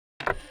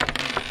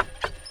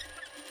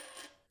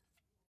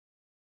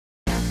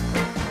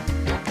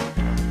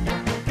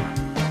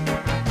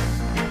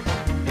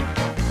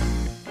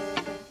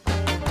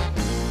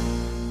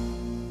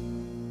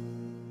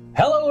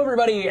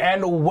everybody,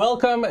 and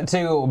welcome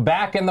to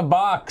Back in the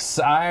Box.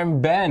 I'm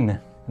Ben.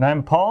 And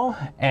I'm Paul.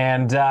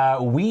 And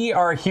we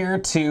are here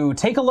to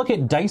take a look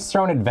at Dice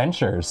Throne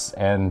Adventures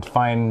and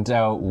find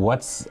out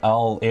what's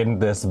all in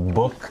this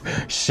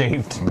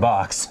book-shaped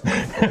box.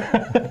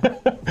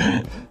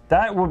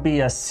 That would be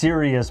a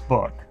serious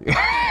book.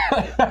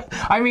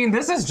 I mean,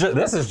 this is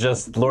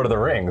just Lord of the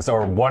Rings,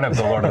 or one of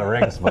the Lord of the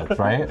Rings books,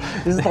 right?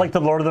 This is like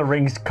the Lord of the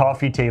Rings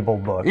coffee table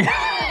book.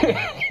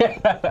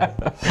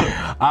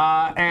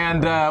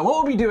 What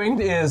we'll be doing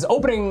is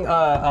opening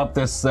up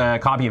this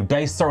copy of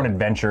Dice Throne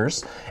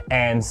Adventures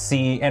and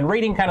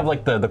rating kind of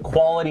like the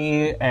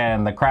quality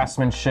and the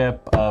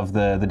craftsmanship of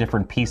the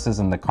different pieces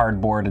and the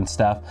cardboard and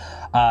stuff.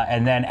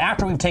 And then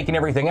after we've taken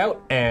everything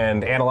out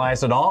and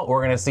analyzed it all,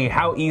 we're gonna see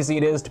how easy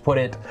it is to put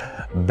it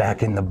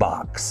back in the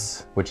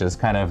box, which is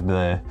kind of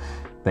the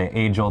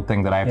age-old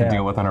thing that I have to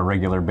deal with on a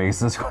regular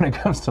basis when it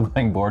comes to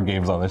playing board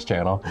games on this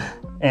channel.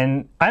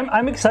 And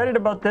I'm excited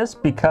about this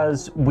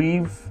because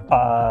we've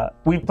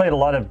played a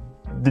lot of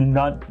the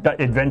not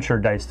adventure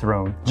Dice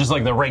Throne. Just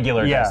like the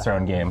regular Dice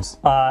Throne games.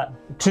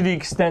 To the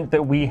extent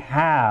that we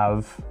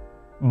have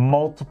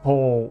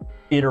multiple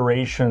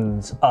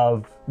iterations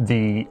of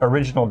the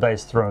original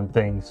Dice Throne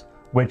things,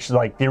 which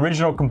like the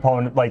original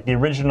component, like the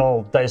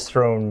original Dice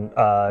Throne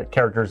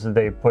characters that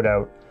they put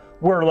out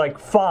were like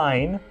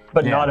fine,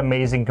 but not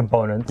amazing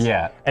components.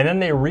 Yeah. And then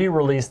they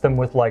re-released them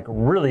with like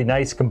really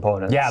nice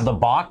components. Yeah, the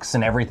box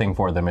and everything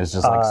for them is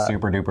just like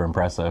super duper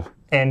impressive.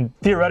 And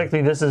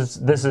theoretically, this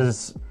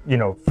is you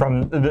know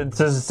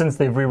since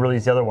they've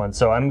re-released the other one,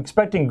 so I'm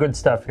expecting good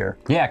stuff here.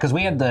 Yeah, because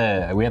we had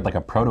like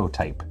a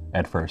prototype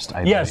at first.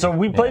 So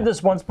we played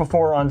this once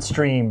before on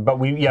stream, but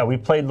we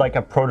played like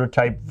a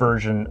prototype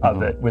version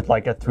of it with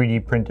like a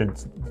 3D printed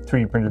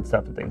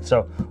stuff and things.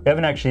 So we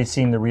haven't actually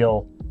seen the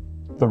real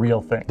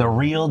thing. The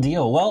real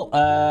deal. Well,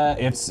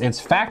 it's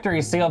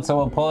factory sealed, so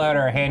we'll pull out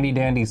our handy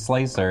dandy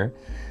slicer,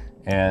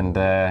 and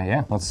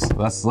yeah,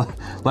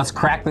 let's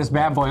crack this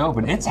bad boy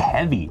open. It's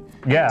heavy.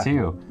 Yeah.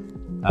 Too.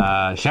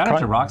 Shout out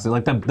to Roxy.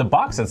 Like the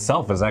box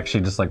itself is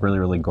actually just like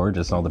really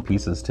gorgeous, and all the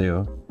pieces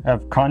too. I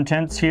have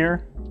contents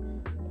here.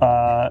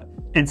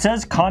 It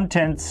says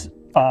contents.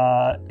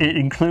 It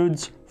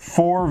includes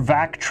 4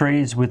 vac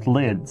trays with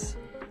lids.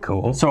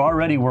 Cool. So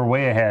already we're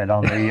way ahead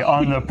on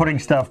the putting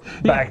stuff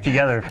back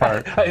together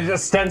part.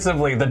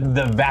 Ostensibly,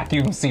 the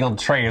vacuum sealed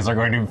trays are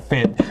going to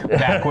fit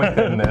back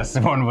within this.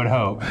 One would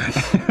hope.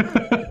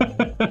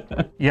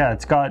 Yeah,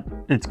 it's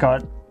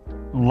got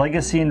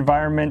legacy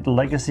environment,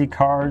 legacy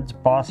cards,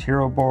 boss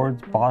hero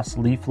boards, boss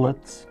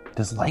leaflets.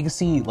 Does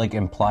legacy like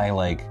imply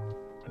like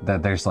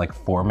that there's like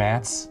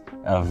formats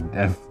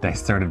of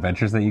Dice Throne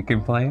Adventures that you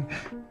can play?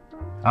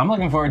 I'm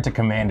looking forward to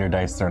Commander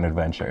Dice Throne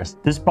Adventures.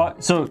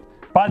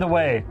 By the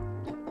way,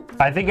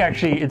 I think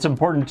actually it's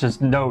important to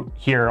note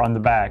here on the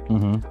back.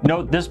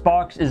 Note this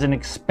box is an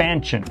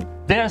expansion.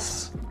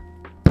 This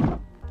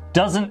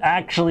doesn't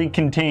actually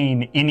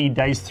contain any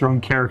Dice Throne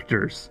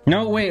characters.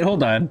 No, wait,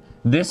 hold on.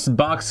 This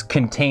box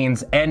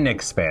contains an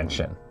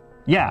expansion.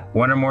 Yeah.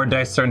 1 or more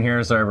Dice Throne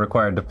heroes are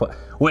required to play.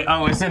 Wait,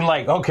 oh, it's in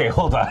like, okay,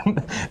 hold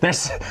on.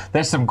 There's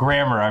some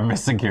grammar I'm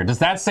missing here. Does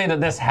that say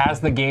that this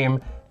has the game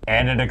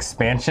and an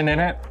expansion in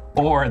it?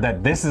 Or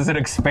that this is an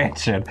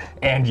expansion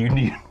and you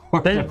need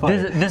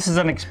This is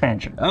an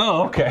expansion.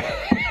 Oh, okay.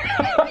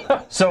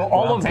 So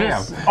all of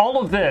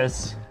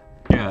this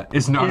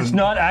is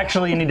not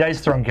actually any Dice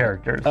Throne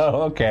characters.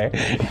 Oh, okay.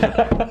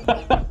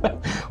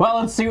 Well,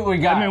 let's see what we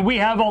got. I mean, we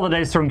have all the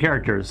Dice Throne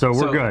characters, so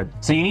we're good.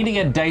 So you need to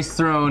get Dice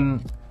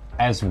Throne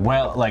as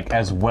well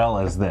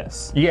as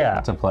this.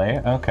 Yeah. To play?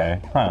 Okay.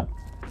 Huh.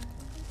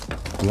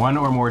 1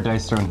 or more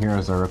Dice Throne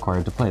heroes are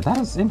required to play. That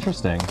is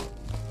interesting.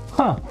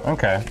 Huh.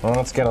 Okay. Well,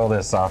 let's get all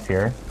this off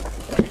here.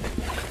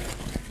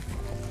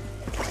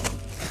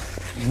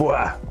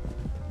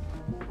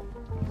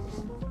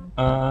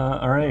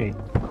 All right.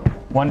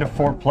 1 to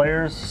 4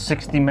 players,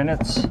 60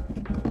 minutes.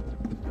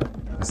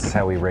 This is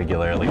how we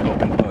regularly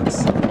open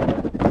books.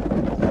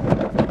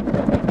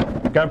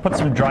 Gotta put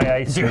some dry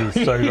ice in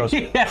so it goes.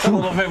 Yeah, a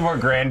little bit more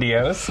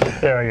grandiose.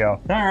 There we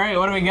go. All right,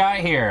 what do we got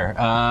here?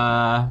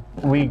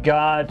 We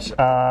got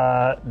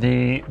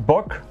the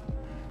book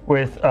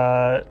with.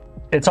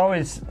 It's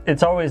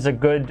always a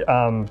good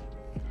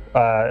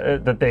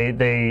that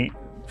they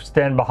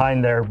stand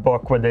behind their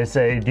book when they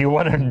say, "Do you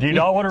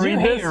not want to read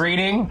this?"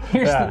 Reading?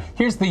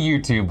 Here's the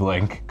YouTube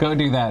link. Go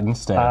do that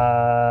instead.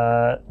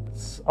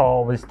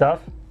 All the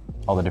stuff.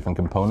 All the different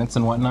components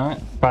and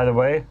whatnot. By the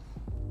way,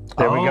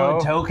 there we go.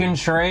 Token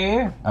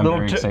tray. I'm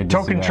very excited to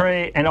see token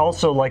tray, and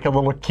also like a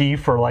little key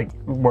for like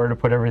where to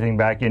put everything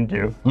back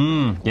into.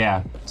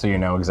 Yeah. So you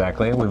know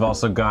exactly. We've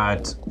also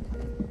got.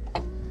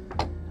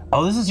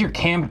 Oh, this is your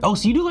so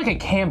you do like a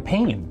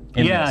campaign.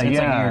 Yeah. Like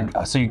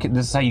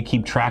this is how you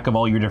keep track of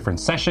all your different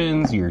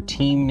sessions, your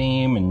team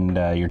name, and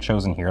your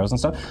chosen heroes and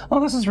stuff.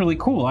 Oh, this is really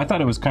cool. I thought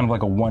it was kind of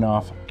like a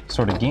one-off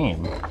sort of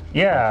game.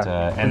 Yeah.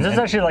 But, is this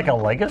actually like a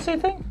legacy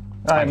thing?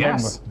 I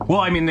guess. Well,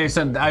 I mean, they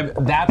said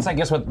that's I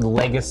guess what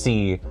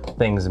legacy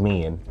things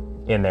mean.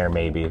 in there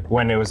maybe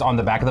when it was on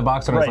the back of the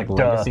box when it was like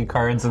legacy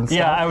cards and stuff.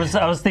 Yeah,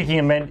 I was thinking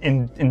it meant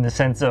in the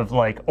sense of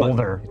like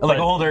older, like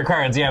older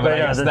cards. Yeah, but I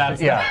guess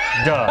that's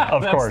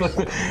of course.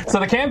 So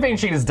the campaign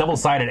sheet is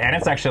double-sided, and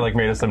it's actually like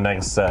made of some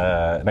nice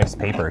nice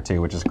paper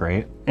too, which is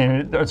great.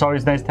 And it's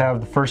always nice to have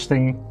the first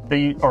thing that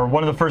you, or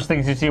one of the first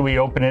things you see when you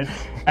open it,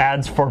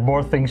 ads for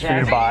more things for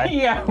you to buy.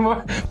 Yeah,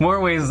 more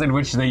ways in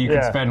which that you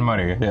can spend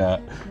money. Yeah,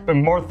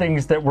 and more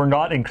things that were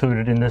not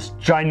included in this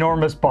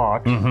ginormous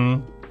box.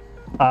 Mm-hmm.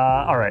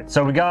 All right,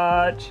 so we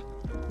got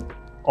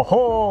a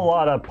whole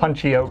lot of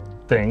punchy out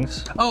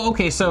things. Oh,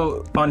 okay.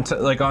 So on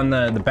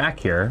the back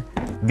here,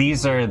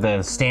 these are the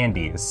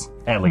standees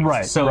at least.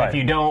 Right. So if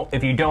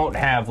you don't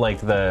have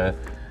like the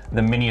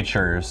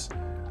miniatures,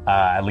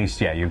 at least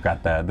you've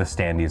got the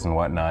standees and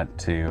whatnot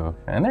too,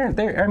 and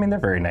they're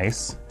very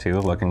nice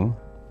too looking.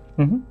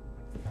 Mm-hmm.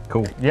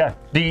 Cool. Yeah.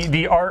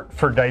 The art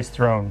for Dice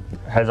Throne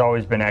has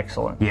always been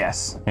excellent.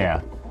 Yes.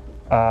 Yeah.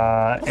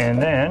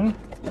 And then.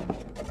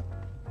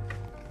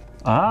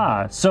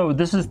 So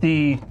this is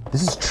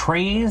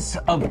trays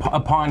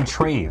upon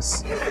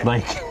trays,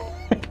 like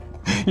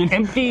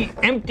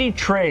empty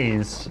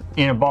trays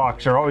in a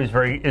box are always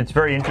very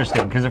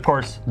interesting because of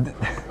course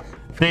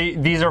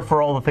these are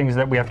for all the things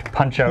that we have to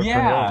punch out. For the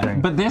other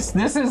thing. But this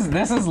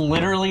is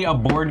literally a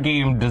board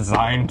game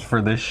designed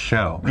for this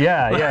show.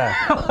 Yeah.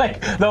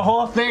 Like the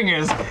whole thing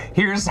is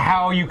here's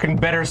how you can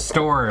better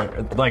store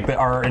like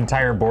our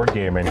entire board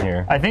game in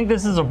here. I think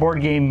this is a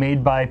board game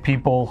made by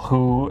people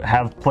who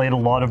have played a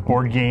lot of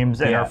board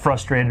games and are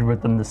frustrated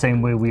with them the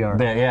same way we are.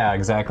 Yeah,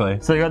 exactly.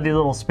 So you got these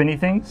little spinny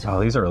things.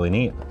 Oh, these are really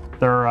neat.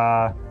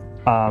 They're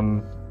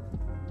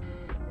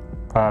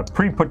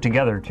pre-put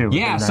together too.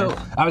 Yeah, so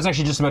I was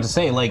actually just about to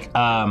say, like,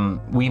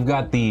 we've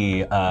got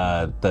the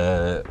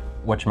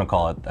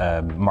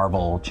whatchamacallit,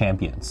 Marvel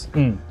Champions,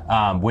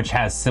 which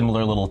has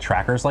similar little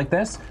trackers like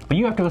this, but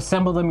you have to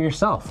assemble them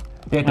yourself.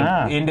 You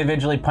have to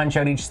individually punch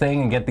out each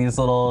thing and get these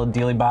little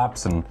dealy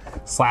bops and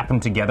slap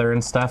them together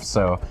and stuff.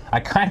 So I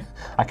kind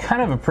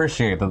of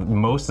appreciate that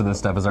most of this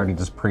stuff is already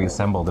just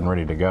pre-assembled and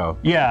ready to go.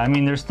 Yeah, I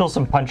mean, there's still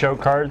some punch-out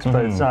cards,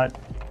 but it's not.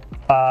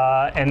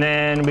 And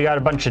then we got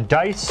a bunch of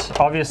dice.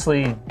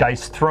 Obviously,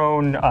 Dice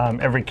Throne.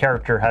 Every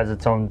character has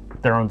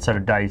their own set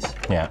of dice.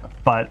 Yeah.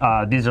 But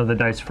these are the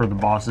dice for the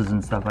bosses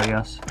and stuff, I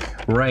guess.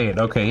 Right.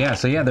 Okay. Yeah.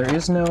 So yeah, there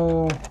is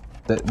no,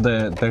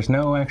 there's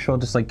no actual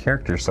just like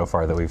characters so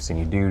far that we've seen.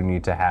 You do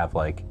need to have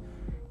like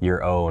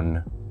your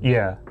own.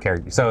 Yeah.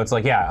 Character. So it's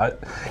like,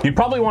 you'd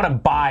probably want to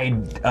buy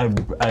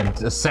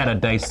a set of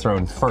Dice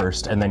Throne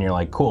first, and then you're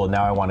like, cool,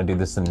 now I want to do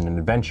this in an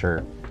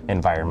adventure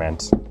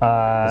environment.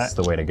 This is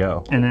the way to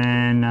go. And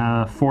then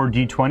 4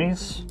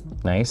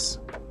 D20s. Nice.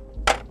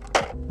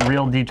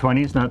 Real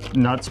D20s,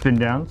 not spin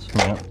downs.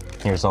 Yeah.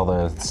 Here's all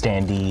the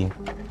standee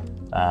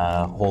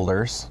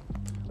holders.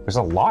 There's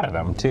a lot of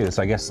them too,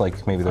 so I guess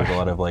like maybe there's a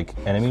lot of like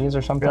enemies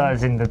or something.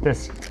 Realizing that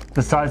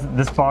the size of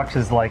this box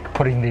is like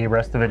putting the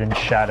rest of it in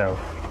shadow.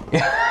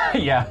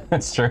 Yeah,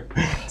 that's true.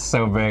 It's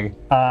so big.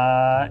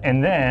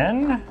 And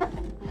then,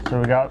 so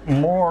we got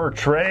more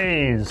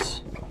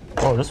trays.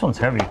 Oh, this one's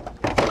heavy.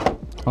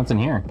 What's in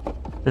here?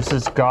 This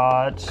has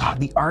got... God,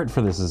 the art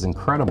for this is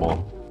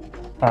incredible.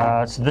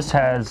 So this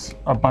has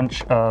a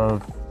bunch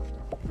of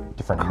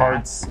different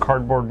mats.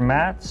 Cardboard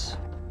mats,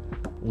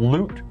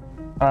 loot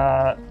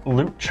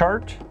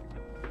chart.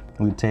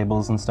 Loot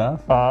tables and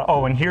stuff.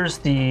 And here's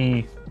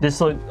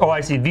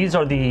I see. These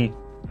are the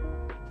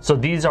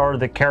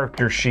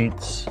character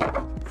sheets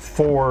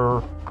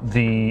for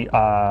the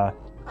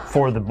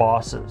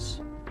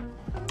bosses.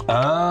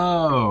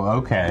 Oh,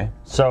 okay.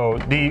 So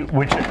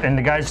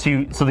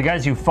the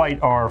guys you fight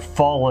are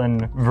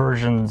fallen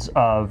versions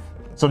of.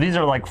 So these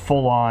are like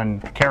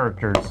full-on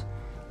characters,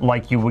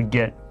 like you would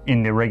get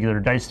in the regular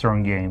Dice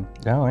Throne game.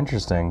 Oh,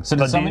 interesting. So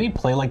does somebody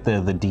play like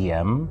the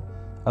DM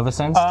of a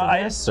sense to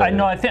this?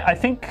 I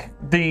think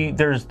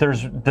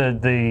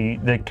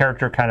the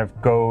character kind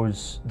of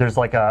goes. There's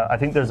like I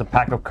think there's a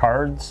pack of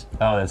cards.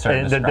 Oh, that sort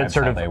of describes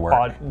how they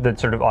work. That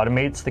sort of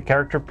automates the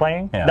character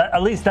playing. Yeah.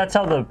 At least that's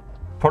how the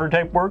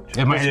prototype worked.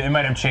 It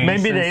might have changed.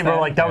 Maybe they were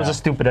like, that was a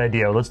stupid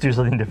idea. Let's do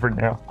something different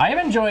now. I am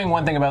enjoying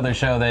one thing about the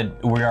show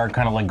that we are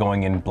kind of like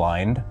going in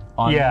blind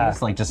on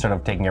these, like just sort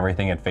of taking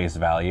everything at face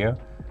value.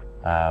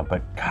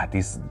 But God,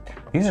 these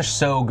are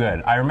so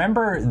good. I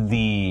remember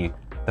the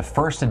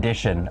first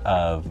edition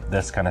of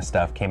this kind of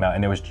stuff came out,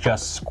 and it was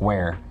just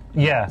square.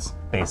 Yes,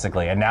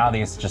 basically, and now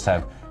these just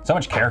have so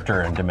much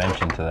character and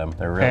dimension to them.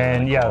 They're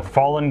really cool.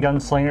 Fallen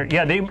Gunslinger.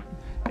 Yeah,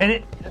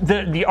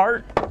 the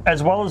art,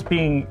 as well as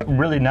being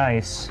really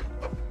nice,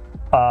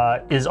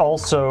 is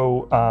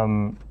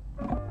also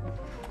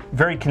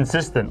very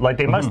consistent. Like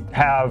they must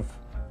have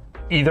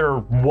either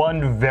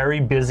one very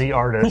busy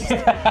artist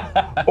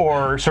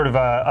or sort of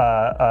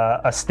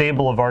a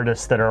stable of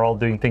artists that are all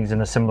doing things in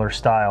a similar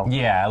style.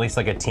 Yeah, at least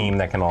like a team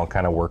that can all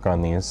kind of work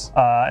on these.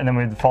 And then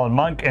we have the Fallen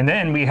Monk, and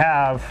then we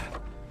have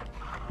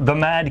the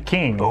Mad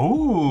King.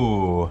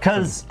 Ooh.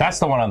 Because that's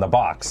the one on the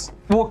box.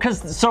 Well,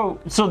 because so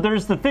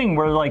there's the thing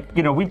where, like,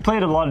 you know, we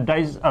played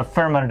a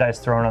fair amount of Dice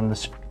Throne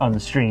on the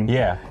stream.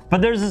 Yeah.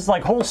 But there's this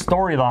like whole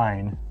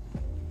storyline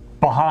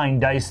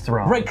behind Dice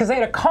Throne. Right, because they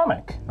had a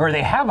comic, or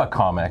they have a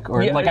comic,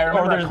 or like I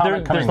remember a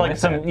comic coming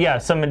there's like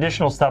with some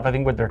additional stuff, I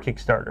think, with their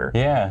Kickstarter.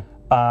 Yeah.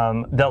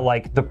 That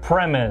like the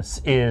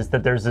premise is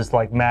that there's this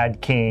like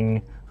Mad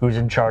King who's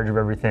in charge of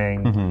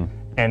everything,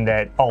 and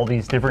that all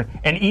these different,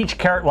 and each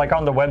character, like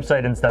on the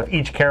website and stuff,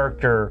 each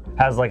character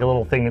has like a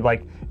little thing,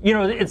 like, you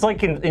know, it's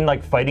like in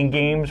like fighting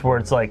games where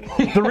it's like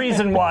the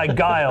reason why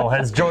Guile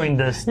has joined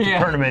this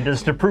tournament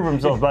is to prove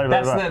himself. Blah,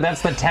 blah, blah.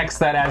 That's the text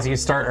that as you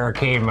start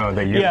arcade mode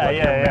that you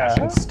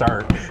and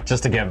start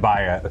just to get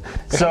by it.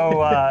 So,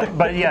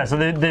 but yeah, so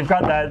they've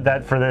got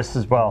that for this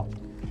as well.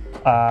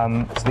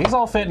 So these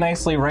all fit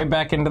nicely right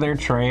back into their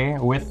tray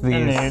with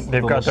these.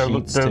 They've got their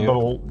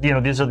little, you know,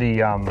 these are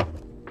the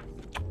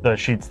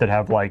sheets that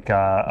have like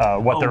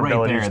what their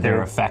abilities do,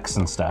 their effects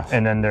and stuff,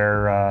 and then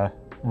their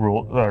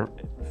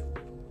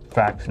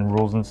facts and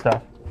rules and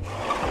stuff.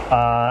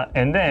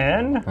 And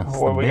then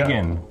what we got?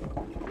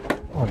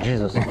 Oh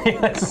Jesus!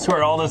 This is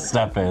where all this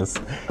stuff is.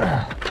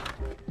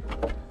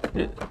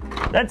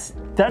 That's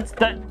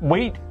that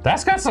weight.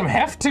 That's got some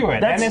heft to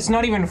it, and it's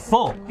not even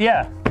full.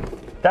 Yeah,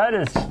 that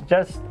is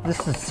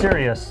this is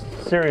serious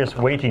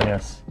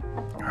weightiness.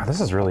 Oh,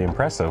 this is really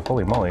impressive.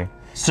 Holy moly!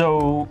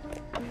 So,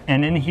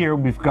 and in here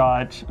we've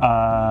got.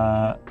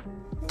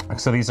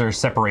 So these are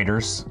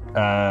separators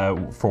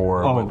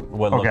for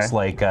what looks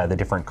like the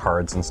different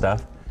cards and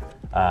stuff.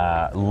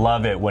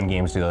 Love it when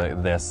games do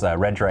this.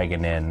 Red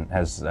Dragon Inn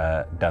has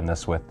done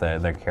this with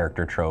their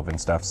character trove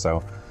and stuff.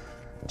 So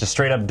just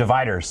straight up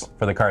dividers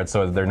for the cards,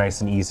 so they're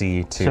nice and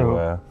easy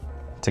to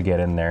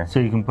get in there. So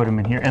you can put them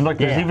in here, and look,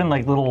 there's even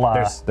like little.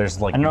 There's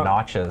like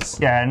notches.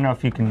 Yeah, I don't know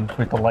if you can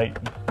with the light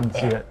you can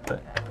see it,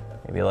 but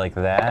maybe like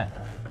that.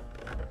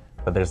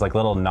 But there's like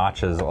little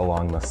notches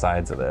along the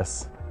sides of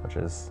this, which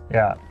is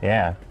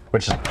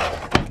which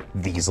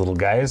these little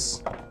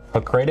guys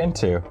hook right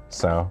into.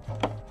 So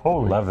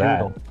holy love that.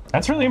 doodle.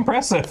 That's really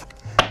impressive.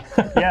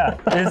 Yeah,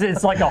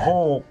 it's like a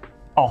whole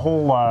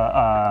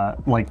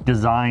like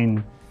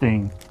design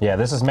thing. Yeah,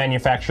 this is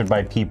manufactured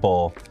by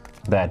people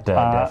that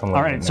definitely.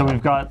 All right, so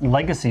we've got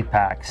legacy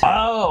packs.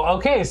 Oh,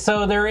 okay.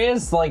 So there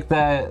is like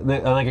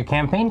like a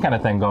campaign kind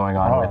of thing going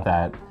on with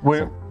that. We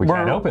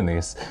can't open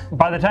these.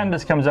 By the time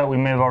this comes out, we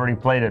may have already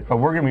played it, but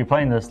we're going to be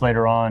playing this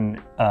later on.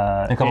 In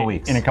a couple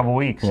weeks. In a couple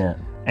weeks. Yeah.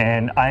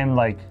 And I'm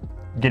like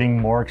getting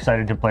more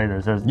excited to play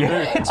this.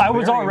 I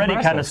was already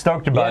kind of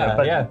stoked about it.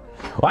 But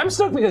Well, I'm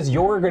stoked because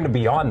you're going to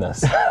be on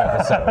this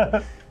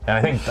episode, and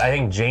I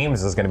think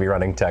James is going to be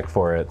running tech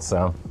for it.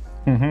 So.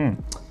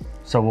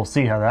 So we'll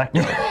see how that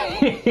goes.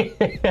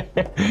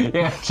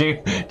 Yeah,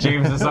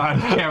 James is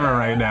on camera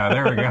right now.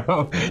 There we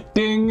go.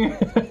 Ding.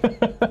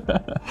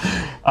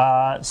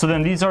 So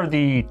then these are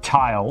the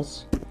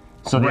tiles.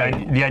 So the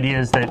idea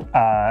is that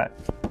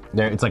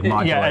it's like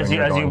modular.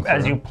 Yeah,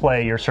 as you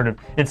play, you're sort of,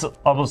 it's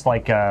almost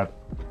like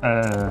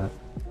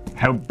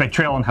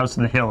Betrayal on House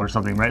on the Hill or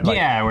something, right? Like,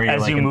 yeah, where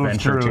as like you move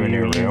through to a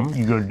new room.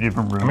 You go to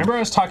different rooms. Remember I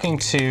was talking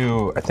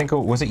to, I think,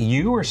 was it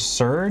you or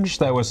Serge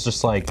that was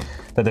just like,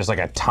 that there's like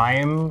a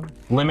time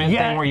limit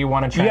thing where you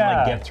want to try and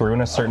like get through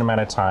in a certain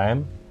amount of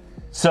time?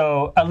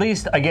 So at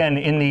least, again,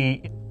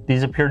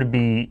 these appear to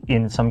be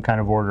in some kind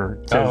of order.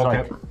 It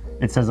says,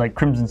 it says like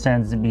Crimson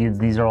Sands beads,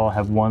 these all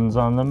have ones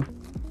on them.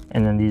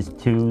 And then these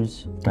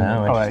twos.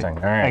 Oh, interesting.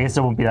 All right. I guess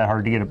it won't be that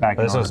hard to get it back.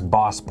 This is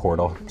boss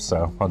portal,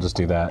 so I'll just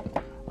do that.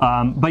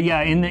 But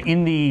yeah,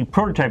 in the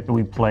prototype that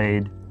we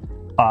played,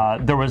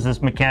 there was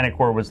this mechanic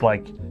where it was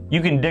like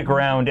you can dick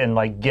around and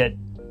like get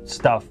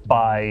stuff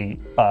by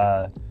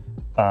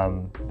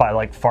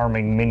like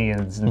farming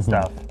minions and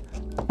stuff,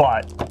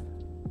 but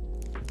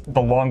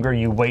the longer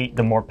you wait,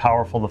 the more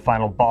powerful the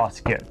final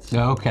boss gets.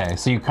 Okay,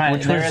 so you kind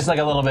of there is like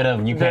a little bit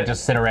of you can't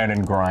just sit around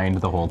and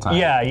grind the whole time.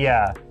 Yeah,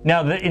 yeah.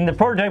 Now in the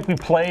prototype we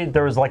played,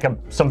 there was like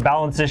some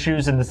balance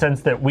issues in the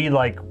sense that we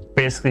like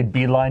basically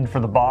beelined for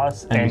the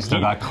boss, and we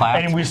still got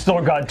clapped, and we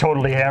still got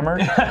totally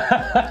hammered.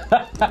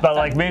 But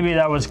like maybe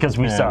that was because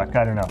we suck.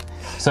 I don't know.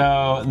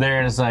 So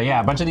there's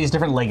a bunch of these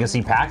different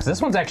legacy packs.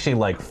 This one's actually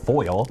like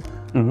foil.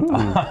 On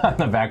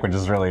the back, which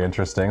is really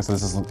interesting. So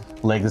this is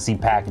Legacy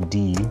Pack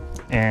D.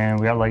 And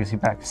we got Legacy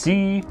Pack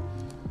C.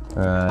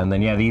 And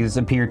then, these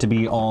appear to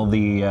be all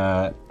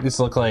the,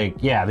 these look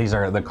like, these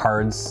are the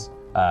cards,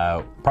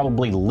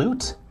 probably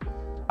loot,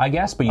 I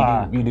guess, but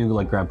you do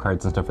like grab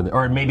cards and stuff for the,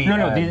 or maybe.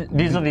 No,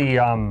 these are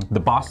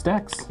the boss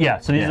decks? Yeah,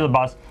 so these are the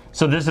boss.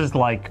 So this is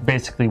like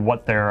basically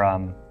what their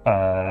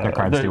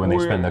cards do when they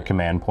spend the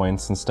command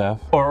points and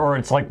stuff. Or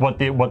it's like what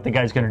the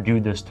guy's gonna do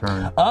this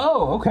turn.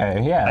 Oh,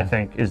 okay, yeah. I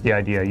think is the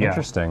idea,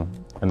 Interesting.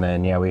 And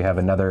then we have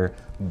another.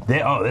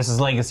 This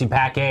is Legacy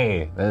Pack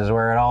A. This is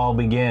where it all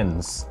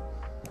begins.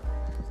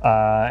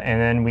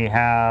 And then we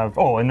have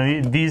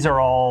these are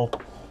all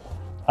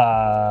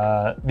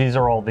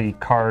the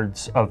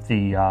cards of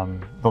the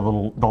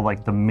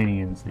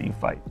minions that you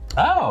fight.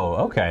 Oh,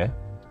 okay.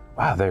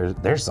 Wow,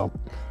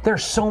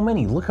 there's so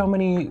many. Look how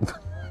many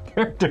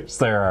characters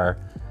there are.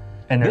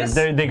 And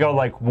they go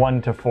like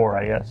 1 to 4,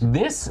 I guess.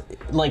 This,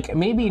 like,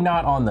 maybe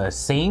not on the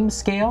same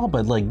scale,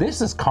 but like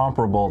this is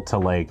comparable to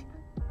like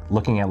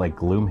looking at like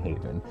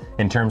Gloomhaven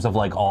in terms of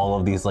like all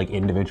of these like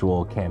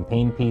individual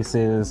campaign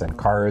pieces and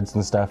cards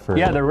and stuff. For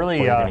yeah, they're really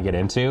what you're gonna get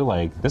into.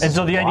 Like this. And is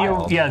so the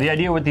wild. idea, the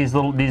idea with these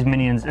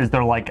minions is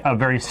they're like a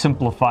very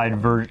simplified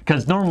version,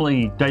 because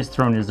normally Dice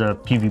Throne is a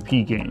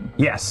PvP game.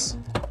 Yes.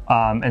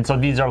 And so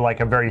these are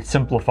like a very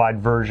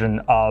simplified version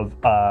of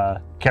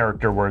a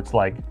character where it's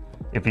like,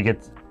 if he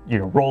gets,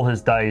 roll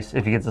his dice,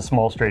 if he gets a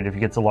small straight, if he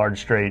gets a large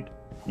straight,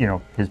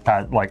 his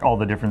like all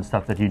the different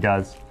stuff that he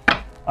does.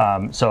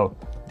 So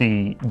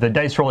the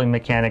dice rolling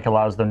mechanic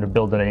allows them to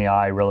build an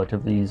AI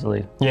relatively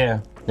easily. Yeah.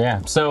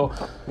 So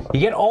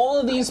you get all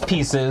of these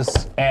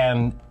pieces,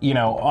 and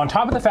on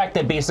top of the fact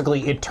that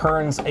basically it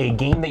turns a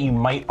game that you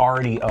might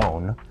already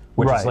own,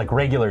 which is like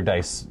regular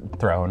Dice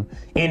Throne,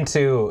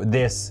 into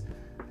this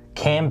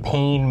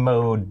campaign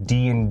mode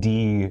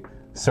D&D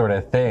sort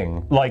of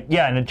thing. Like,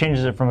 yeah, and it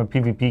changes it from a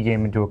PvP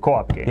game into a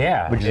co-op game.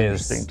 Yeah, which is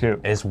interesting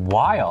too. It's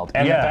wild.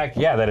 And the fact,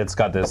 that it's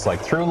got this like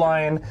through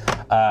line.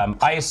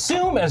 I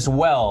assume as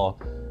well,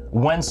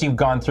 once you've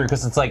gone through,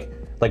 because it's like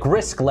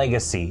Risk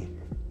Legacy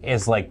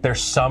is like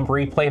there's some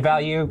replay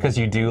value because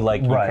you do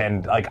like you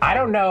can like I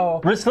don't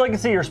know. Risk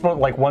Legacy, you're supposed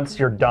like once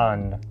you're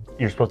done,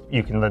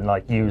 you can then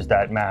like use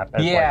that map.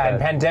 As and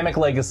Pandemic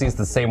Legacy is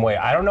the same way.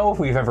 I don't know if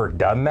we've ever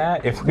done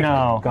that, if we've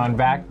gone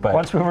back, but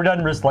once we were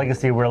done Risk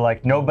Legacy, we're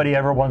like nobody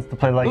ever wants to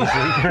play Legacy.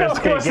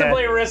 Risk wants to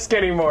play Risk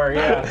anymore.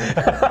 Yeah,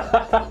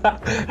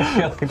 I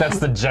feel like that's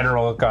the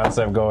general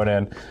concept going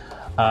in.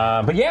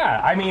 But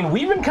yeah, I mean,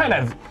 we've been kind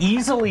of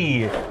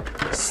easily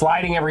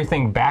sliding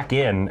everything back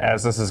in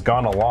as this has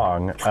gone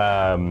along.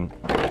 I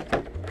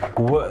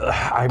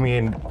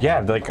mean, yeah,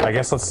 like I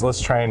guess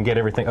let's try and get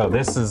everything. Oh,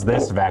 this is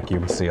this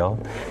vacuum seal.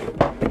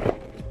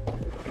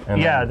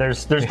 And yeah,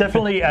 there's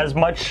definitely as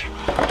much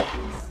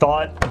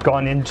thought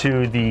gone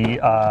into the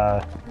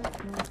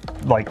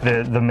like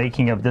the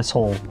making of this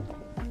whole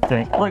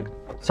thing. Look,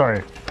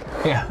 sorry.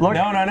 Yeah. Look,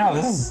 no.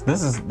 This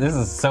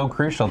is so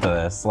crucial to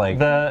this.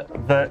 Like I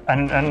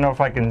don't know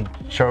if I can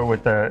show it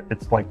with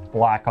it's like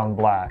black on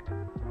black,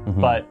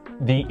 but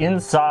the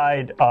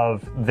inside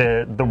of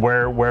the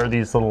where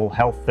these little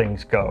health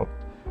things go,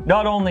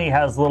 not only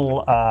has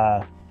little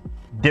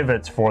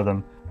divots for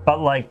them,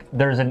 but like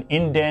there's an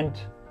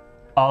indent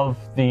of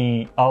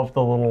the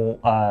little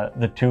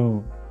the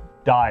two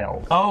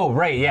dials. Oh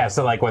right, yeah.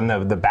 So like when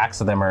the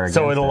backs of them are against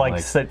so it'll like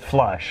sit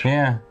flush.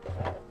 Yeah.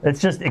 It's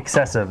just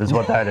excessive, is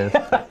what that is.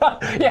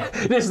 Yeah,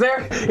 is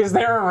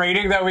there a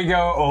rating that we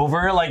go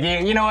over? Like,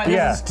 you know what?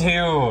 This is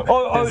too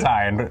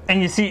designed. And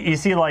you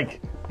see,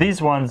 like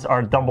these ones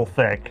are double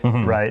thick,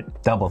 right?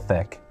 Double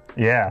thick.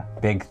 Yeah.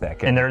 Big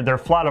thick. And they're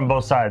flat on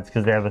both sides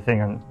because they have a thing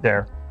on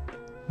there.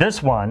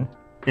 This one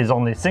is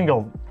only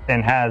single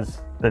and has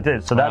the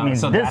so that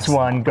means this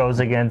one goes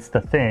against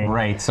the thing.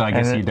 Right. So I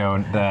guess you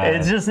don't.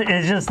 It's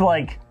just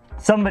like.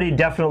 Somebody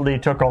definitely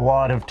took a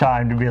lot of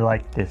time to be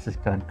like, this is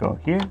gonna go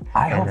here.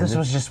 I hope this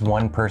was just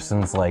one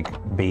person's like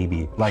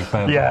baby, like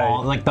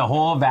the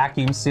whole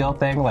vacuum seal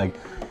thing. Like,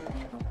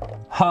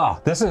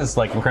 this is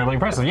like incredibly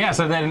impressive. Yeah.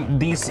 So then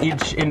these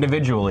each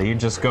individually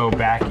just go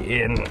back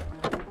in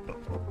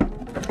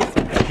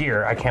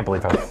here. I can't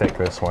believe how thick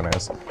this one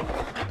is.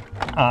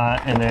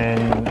 And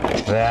then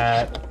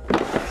that,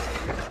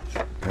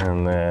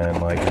 and then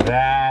like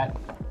that.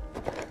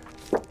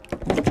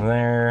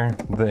 There.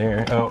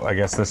 Oh, I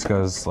guess this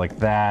goes like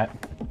that.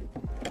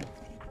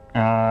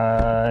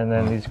 And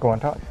then these go on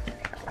top.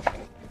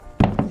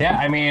 Yeah,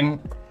 I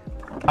mean,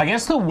 I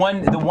guess the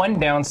one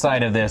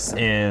downside of this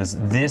is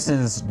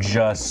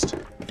just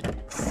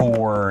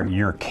for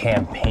your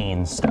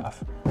campaign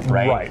stuff,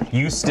 right? Right.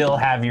 You still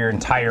have your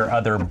entire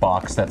other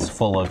box that's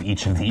full of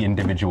each of the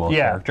individual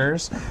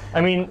characters.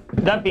 I mean,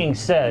 that being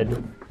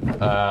said,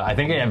 I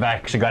think I've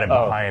actually got it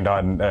behind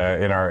on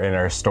in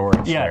our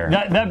storage. Yeah.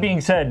 There. That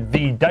being said,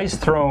 the Dice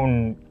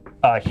Throne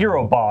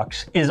hero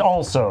box is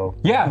also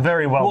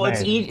very well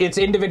made. It's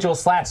individual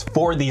slats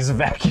for these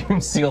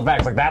vacuum sealed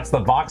bags. Like that's the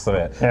box of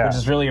it, which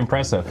is really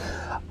impressive.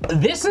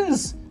 This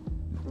is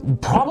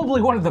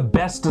probably one of the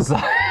best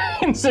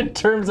designs in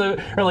terms of,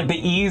 or like the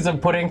ease of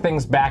putting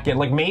things back in.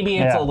 Like maybe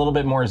it's a little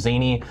bit more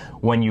zany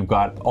when you've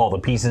got all the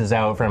pieces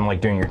out from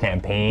like doing your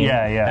campaign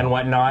and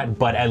whatnot,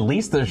 but at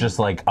least there's just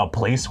like a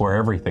place where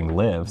everything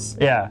lives.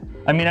 Yeah.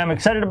 I mean, I'm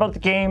excited about the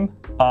game,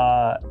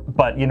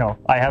 but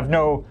I have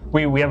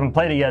we haven't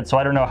played it yet, so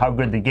I don't know how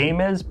good the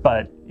game is,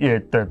 but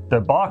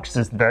the box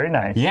is very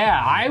nice.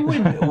 Yeah,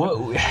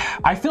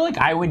 I feel like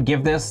I would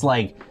give this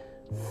like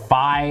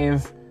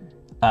 5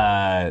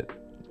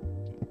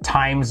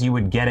 times you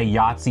would get a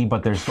Yahtzee,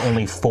 but there's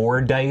only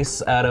 4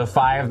 dice out of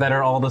 5 that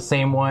are all the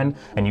same one,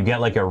 and you get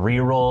like a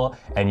reroll,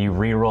 and you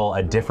reroll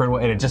a different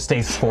one, and it just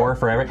stays 4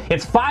 forever.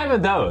 It's 5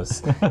 of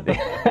those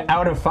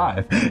out of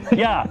 5.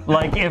 Yeah,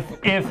 like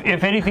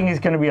if anything is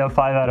going to be a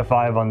 5 out of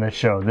 5 on this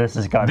show, this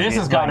has got to be. This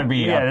has got to be.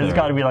 Yeah, this has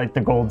got to be like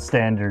the gold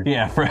standard.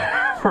 Yeah,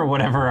 for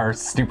whatever our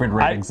stupid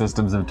rating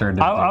systems have turned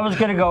into. I was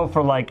going to go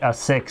for like a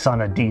 6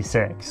 on a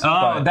D6.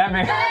 Oh, that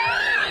makes.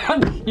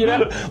 You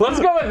know, let's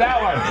go with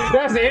that one.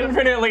 That's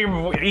infinitely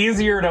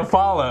easier to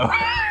follow.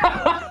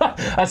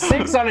 A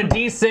 6 on a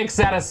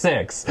D6 out of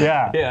 6.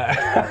 Yeah.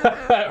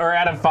 Yeah. Or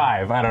out of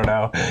 5. I don't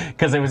know.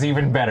 Because it was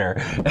even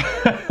better.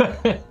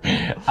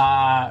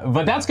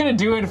 But that's going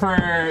to do it for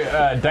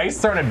Dice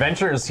Throne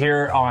Adventures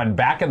here on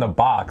Back in the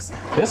Box.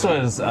 This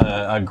was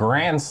a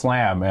grand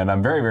slam, and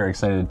I'm very, very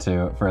excited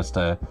for us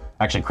to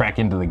actually crack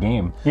into the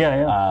game.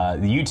 Yeah.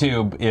 The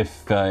YouTube,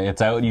 if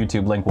it's out,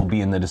 YouTube link will be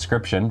in the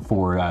description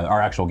for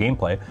our actual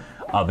gameplay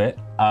of it.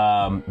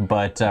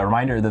 But a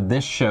reminder that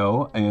this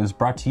show is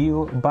brought to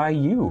you by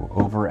you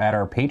over at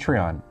our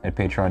Patreon at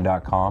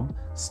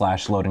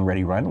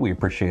patreon.com/loadingreadyrun. We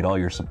appreciate all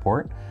your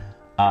support.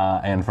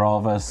 And for all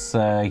of us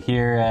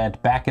here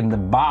at Back in the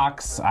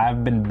Box,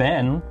 I've been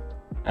Ben.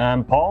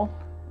 I'm Paul,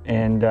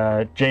 and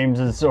James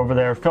is over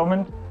there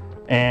filming.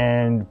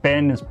 And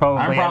Ben is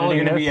probably. I'm probably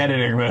going to be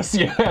editing this.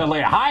 Yeah,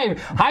 like hi,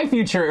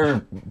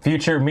 future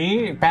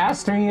me,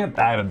 past me.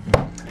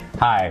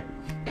 Hi.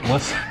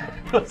 Let's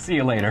see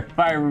you later.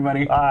 Bye,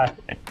 everybody. Bye.